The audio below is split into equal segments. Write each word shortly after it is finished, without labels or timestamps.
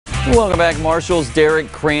Welcome back. Marshall's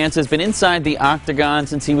Derek Krantz has been inside the octagon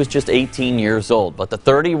since he was just 18 years old, but the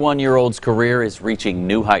 31-year-old's career is reaching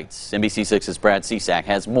new heights. NBC6's Brad Cisak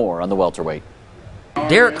has more on the welterweight.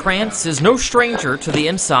 Derek Krantz is no stranger to the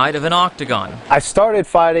inside of an octagon. I started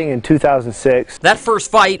fighting in 2006. That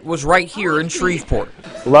first fight was right here in Shreveport.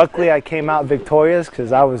 Luckily, I came out victorious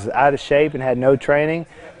because I was out of shape and had no training,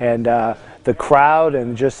 and the crowd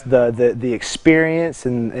and just the experience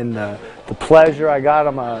and the pleasure I got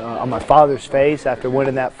on my father's face after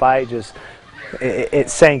winning that fight, just it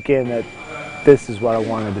sank in that this is what I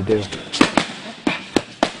wanted to do.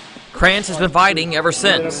 Krantz has been fighting ever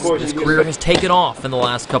since. His career has taken off in the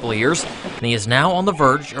last couple of years, and he is now on the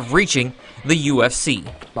verge of reaching the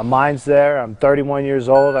UFC. My mind's there. I'm 31 years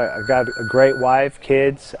old. I've got a great wife,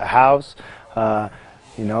 kids, a house.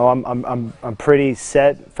 You know, I'm pretty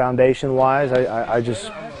set foundation-wise. I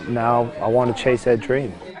just now I want to chase that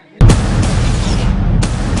dream.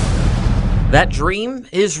 That dream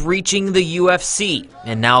is reaching the UFC,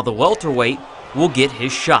 and now the welterweight will get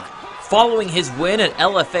his shot. Following his win at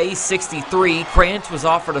LFA 63, Krantz was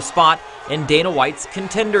offered a spot in Dana White's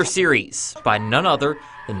Contender Series by none other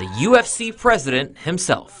than the UFC president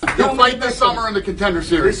himself. You'll fight this summer in the Contender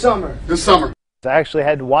Series. This summer. This summer. I actually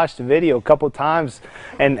had to watch the video a couple times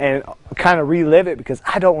and kind of relive it because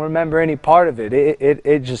I don't remember any part of it.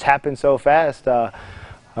 It just happened so fast. It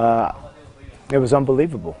was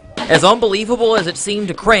unbelievable. As unbelievable as it seemed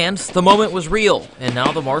to Krantz, the moment was real, and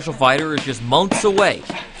now the Marshall fighter is just months away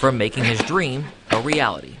from making his dream a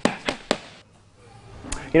reality.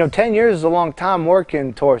 You know, 10 years is a long time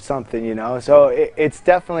working towards something, you know, so it's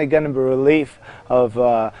definitely going to be a relief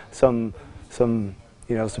of some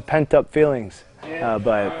pent-up feelings.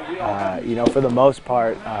 But you know, for the most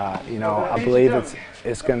part, you know, I believe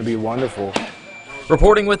it's going to be wonderful.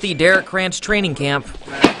 Reporting with the Derek Krantz training camp,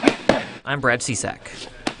 I'm Brad Cisak.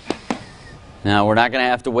 Now, we're not going to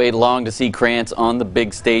have to wait long to see Krantz on the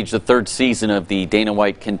big stage. The third season of the Dana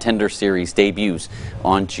White Contender Series debuts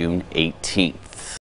on June 18th.